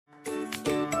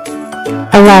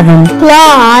11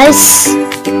 plus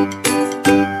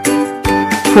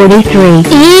 43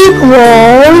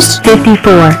 equals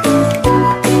 54.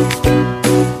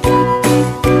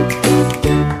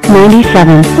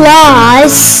 97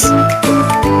 plus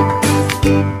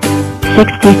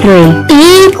 63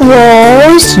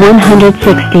 equals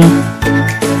 160.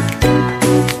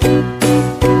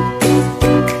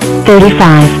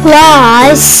 35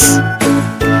 plus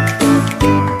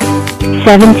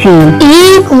 17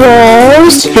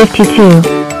 equals 52.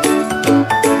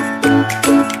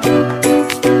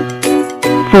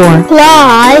 4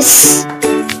 plus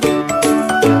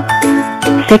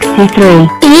 63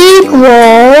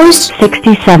 equals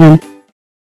 67.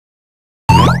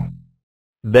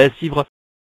 Bes ivre.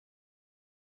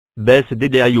 Bes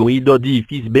dedeaioido di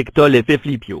fis bectol et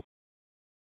flipio.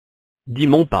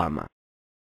 Dimon pam.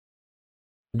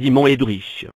 Dimon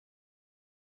edrich.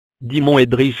 Dimon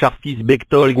edrich arfis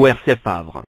bectol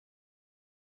guersefavre.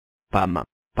 Pam,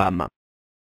 pam.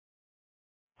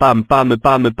 Pam pam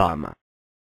pam pam.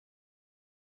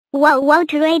 Wow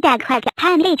redag hak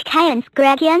panlich kaens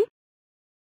gradian?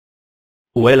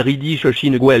 Wel ridich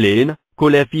chin gwelen,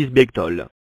 colefis bectol.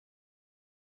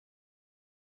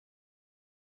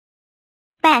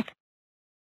 Beth.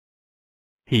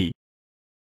 Hi.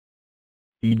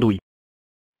 Idui.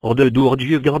 Orde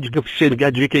dourdieu gordjgfshed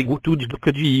gadjeke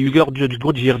gutudjgkdi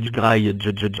ugordjgordjirjgrai.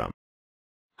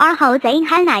 Arho zain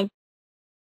halnai.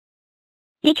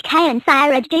 Ich kaens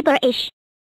irad dibber-ish.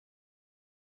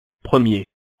 Premier.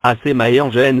 Assez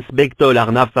maengens bectol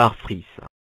arnafar fris.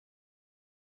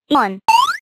 On.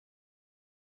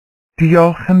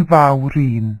 Diolch yn fawr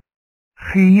un.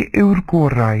 Chi yw'r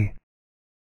gorau.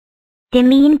 Dim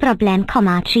un broblem,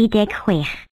 36.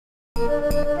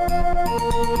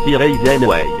 Sireizen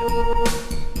way.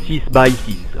 6 by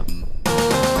 6.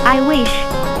 I wish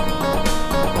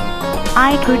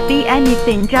I could be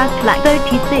anything just like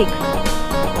 36.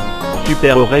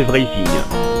 Super everything.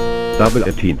 Double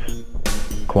 18s.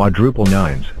 Quadruple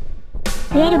 9s.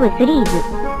 12 threes.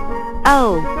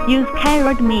 Oh, you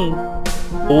scared me.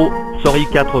 Oh, sorry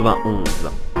 91.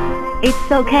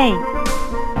 It's okay.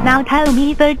 Now tell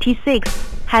me 36.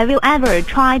 Have you ever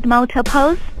tried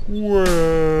multiples?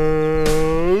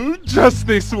 Well, just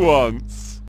this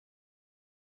once.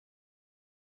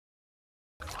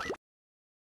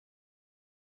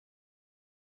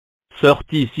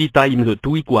 Thirty times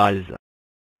 2 equals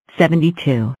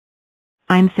 72.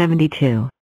 I'm 72.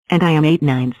 And I am 8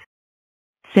 9s.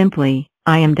 Simply,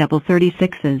 I am double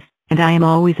 36s, and I am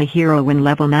always a hero when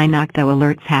level 9 octo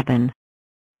alerts happen.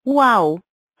 Wow,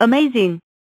 amazing.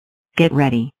 Get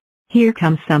ready. Here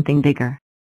comes something bigger.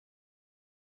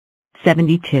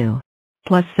 72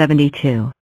 plus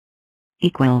 72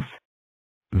 equals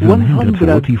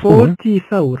 144.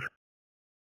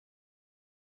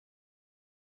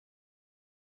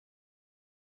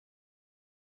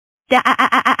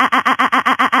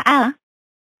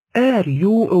 Are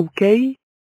you okay?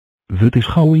 Wat is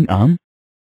going aan?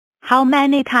 How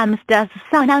many times does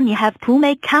Sonani have to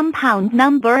make compound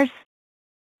numbers?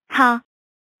 Huh?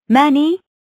 Many?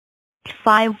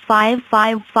 5 5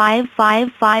 5 5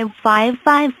 5 5 5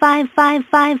 5 5 5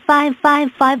 5 5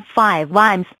 5 5 5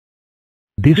 rhymes.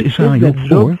 Dit is aan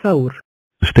je voor.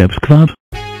 Steps kwaad.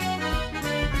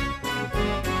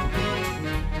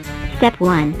 Step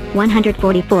 1.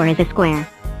 144 is a square.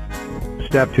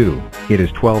 Step 2. It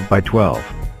is 12 by 12.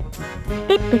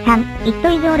 Step 3. It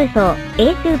is also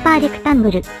a super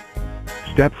rectangle.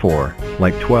 Step 4.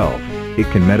 Like 12, it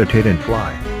can meditate and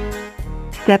fly.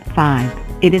 Step 5.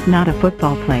 It is not a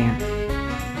football player.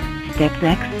 Step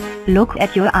 6. Look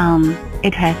at your arm.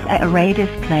 It has an array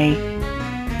display.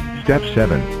 Step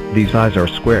 7. These eyes are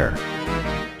square.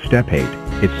 Step 8.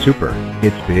 It's super,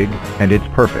 it's big, and it's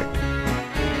perfect.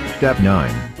 Step 9.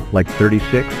 Like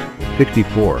 36,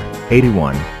 64,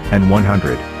 81, and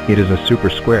 100, it is a super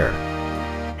square.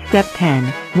 Step 10.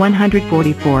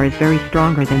 144 is very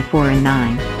stronger than 4 and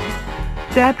 9.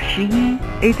 Step C.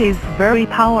 It is very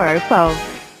powerful.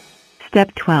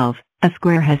 Step 12. A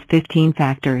square has 15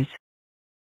 factors.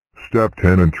 Step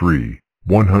 10 and 3.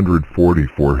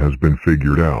 144 has been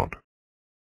figured out.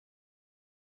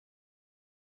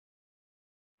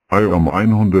 I am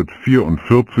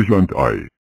 144 und I.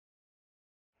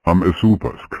 Am a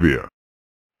super square.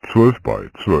 12 by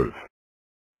 12.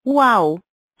 Wow!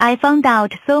 I found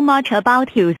out so much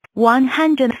about you.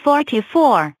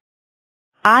 144.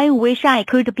 I wish I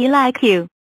could be like you.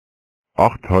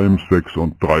 8 times 36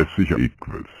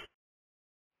 equals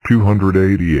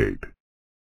 288.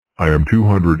 I am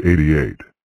 288.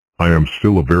 I am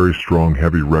still a very strong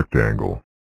heavy rectangle.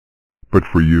 But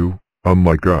for you,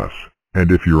 unlike us,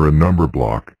 and if you're a number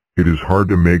block, It is hard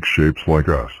to make shapes like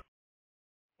us.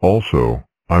 Also,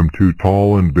 I'm too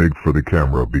tall and big for the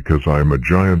camera because I'm a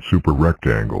giant super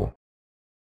rectangle.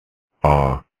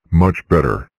 Ah, much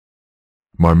better.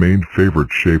 My main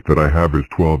favorite shape that I have is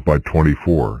 12 by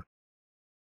 24.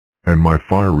 And my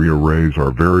fiery arrays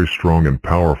are very strong and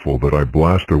powerful that I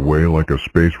blast away like a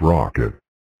space rocket.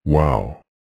 Wow.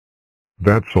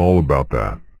 That's all about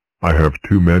that. I have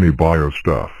too many bio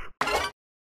stuff.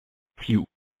 Phew.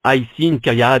 I think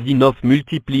I had enough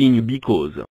multiplying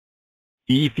because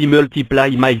if I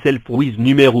multiply myself with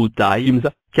numero times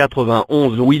 91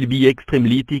 will be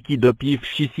extremely ticked up if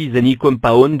she sees any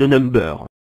compound number.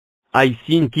 I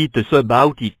think it's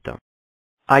about it.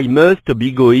 I must be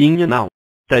going now.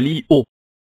 Tally-o.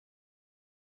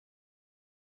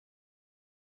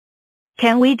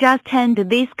 Can we just end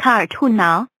this cartoon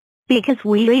now? Because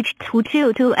we reached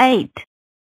 2228.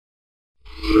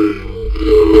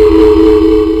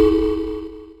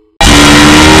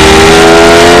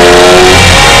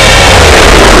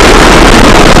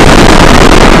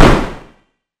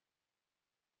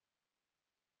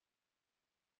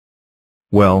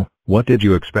 Well, what did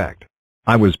you expect?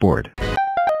 I was bored.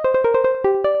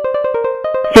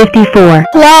 54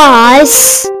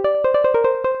 plus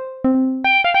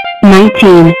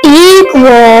 19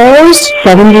 equals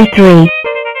 73.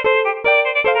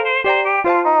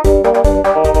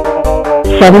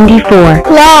 74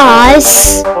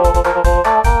 plus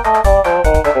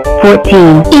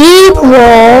 14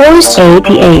 equals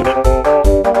 88.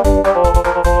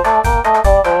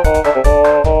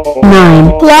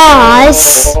 9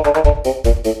 plus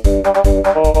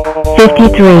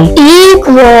 53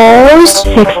 equals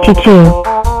 62.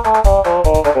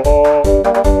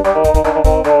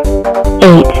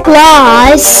 8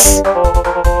 plus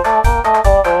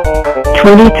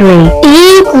 23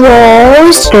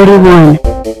 equals 31.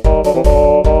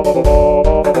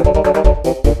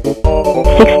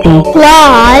 60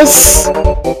 plus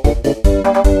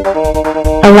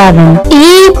 11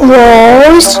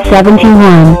 equals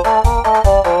 71.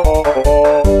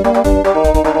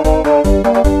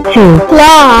 2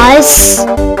 plus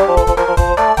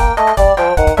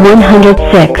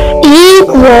 106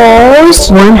 equals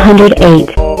 108.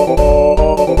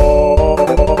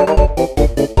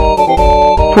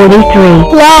 43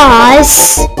 plus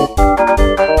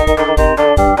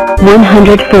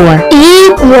 104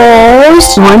 equals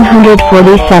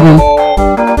 147.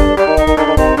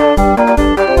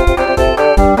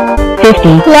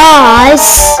 50 plus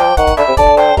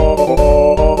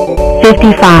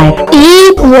 55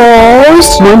 equals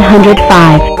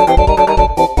 105.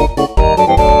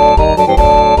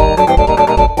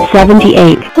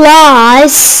 78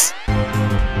 plus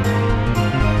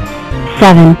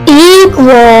 7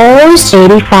 equals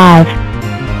 85.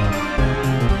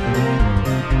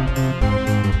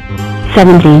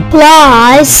 70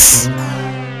 plus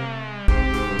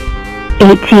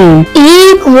 18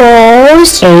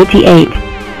 equals 88.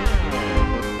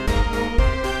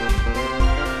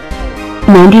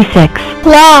 96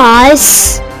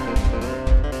 plus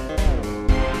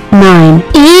 9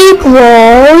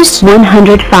 equals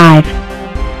 105.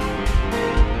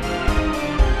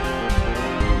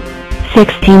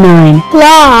 69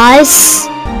 plus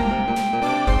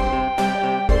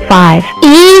 5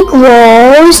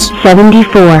 equals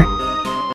 74.